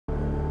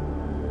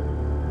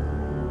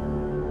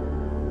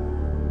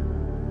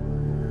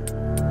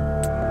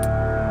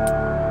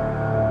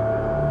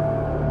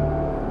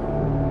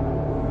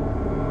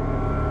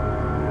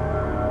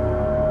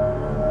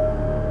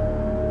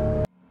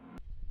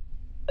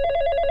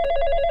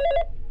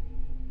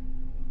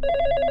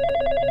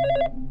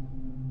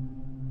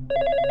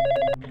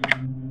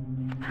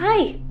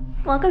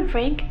welcome,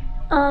 Frank.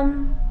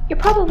 You're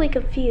probably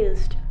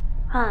confused.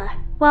 Huh.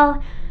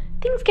 Well,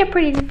 things get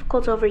pretty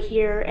difficult over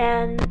here,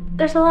 and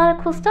there's a lot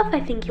of cool stuff I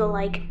think you'll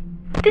like.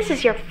 This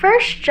is your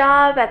first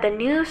job at the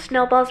new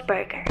Snowball's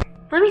Burger.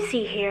 Let me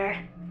see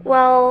here.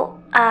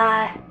 Well,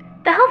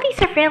 the Healthy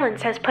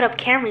Surveillance has put up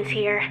cameras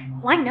here.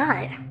 Why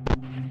not?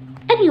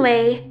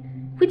 Anyway,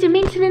 we do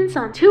maintenance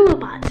on 2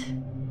 robots.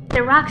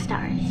 They're rock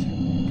stars.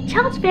 The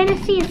child's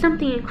fantasy is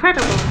something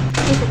incredible,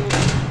 isn't it?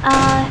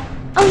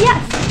 Oh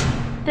yes!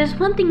 There's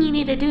one thing you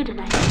need to do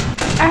tonight.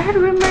 I heard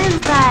rumors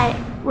that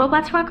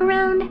robots walk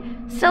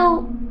around,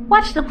 so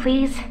watch them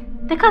please.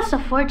 They cost a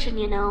fortune,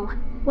 you know.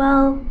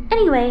 Well,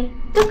 anyway,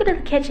 don't go to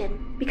the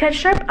kitchen, because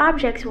sharp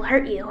objects will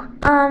hurt you.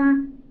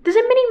 There's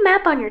a mini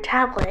map on your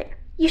tablet.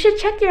 You should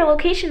check your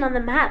location on the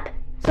map.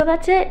 So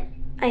that's it,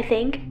 I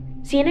think.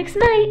 See you next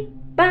night.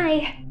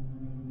 Bye.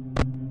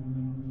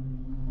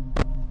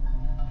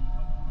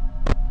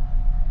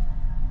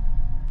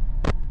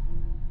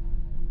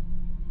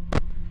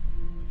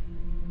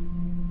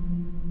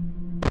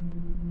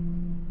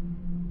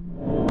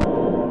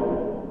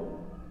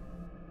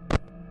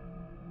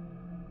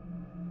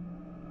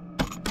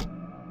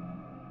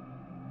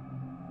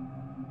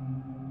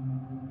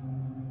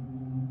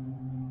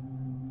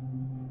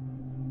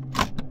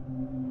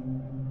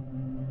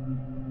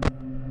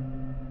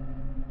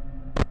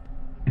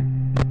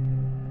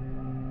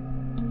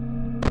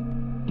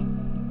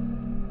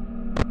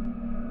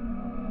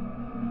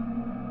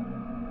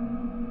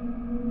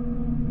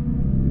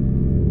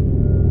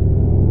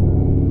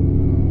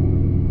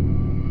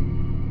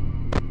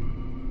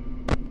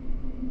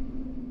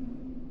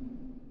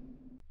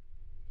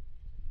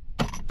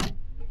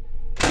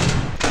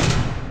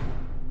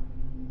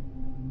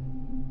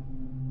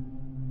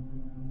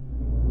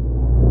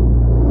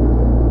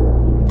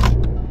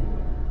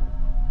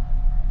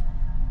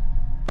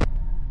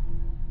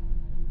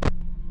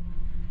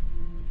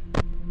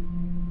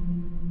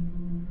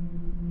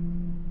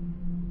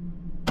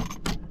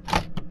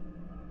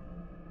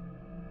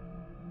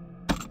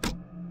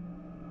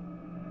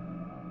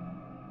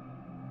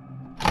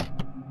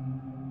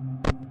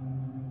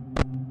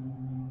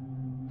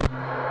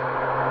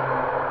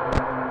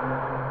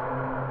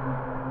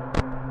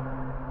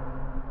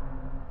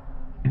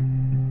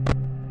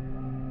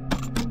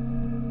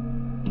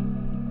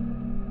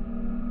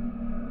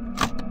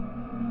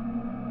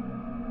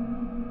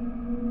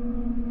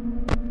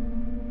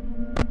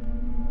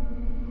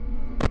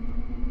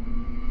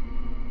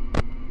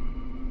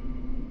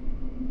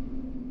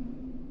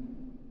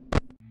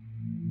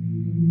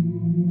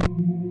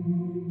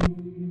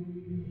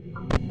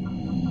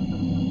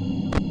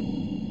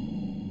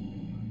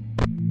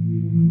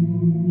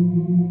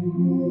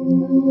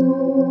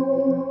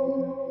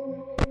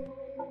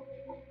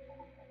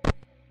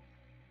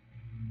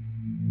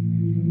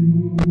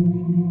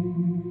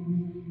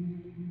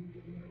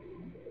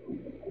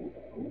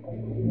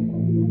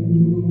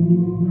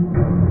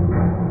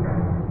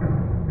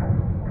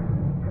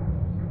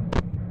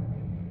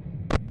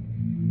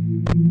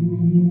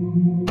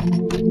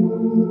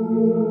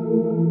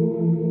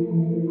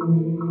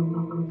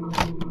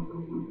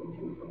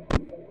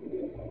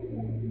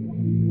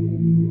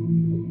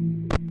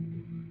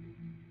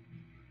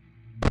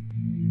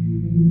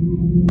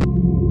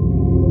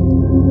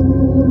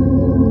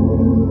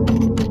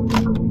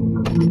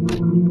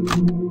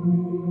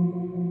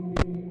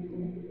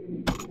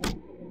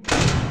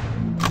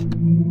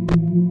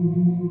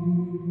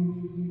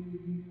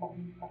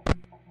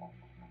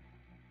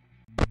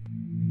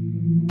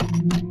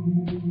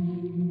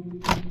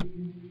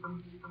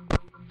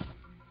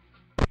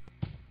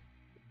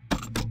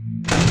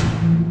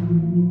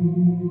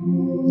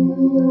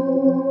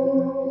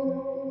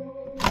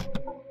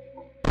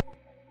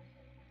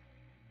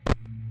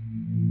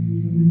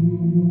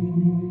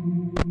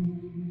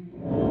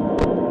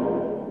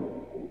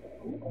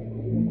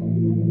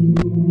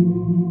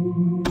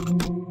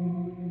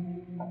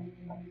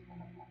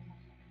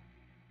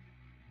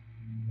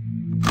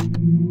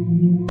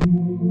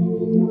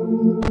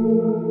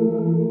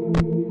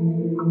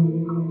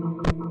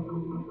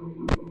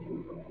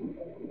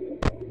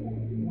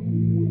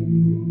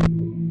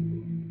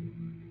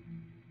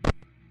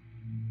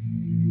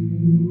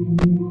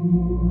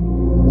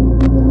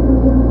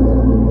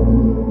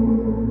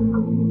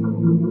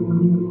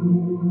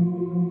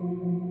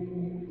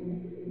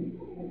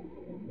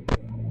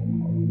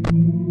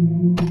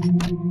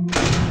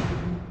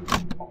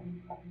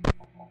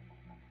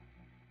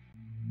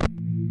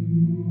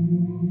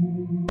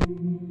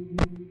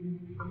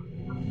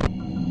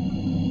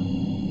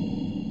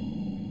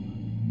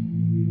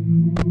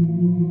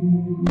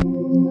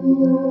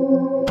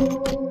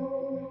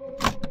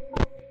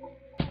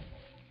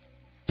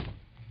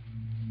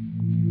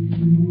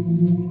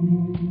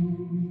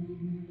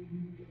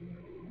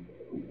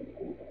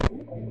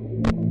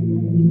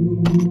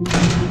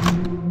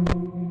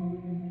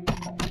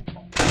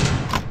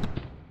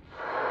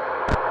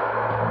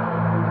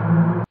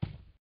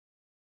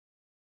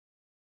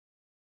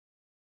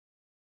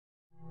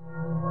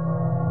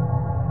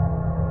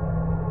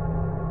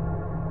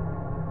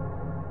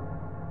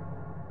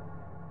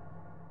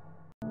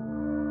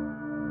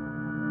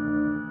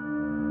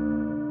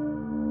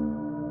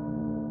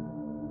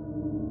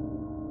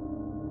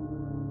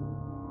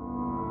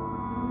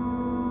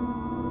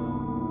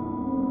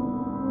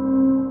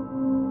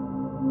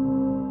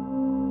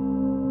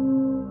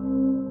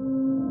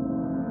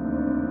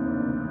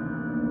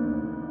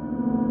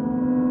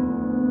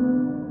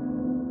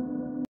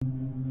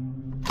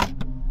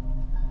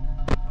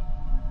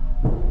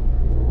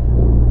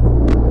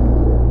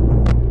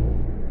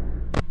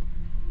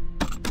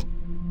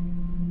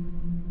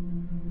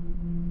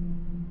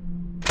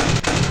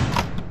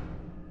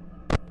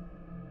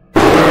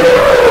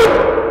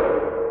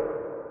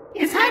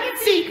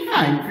 make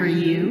fun for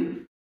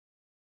you.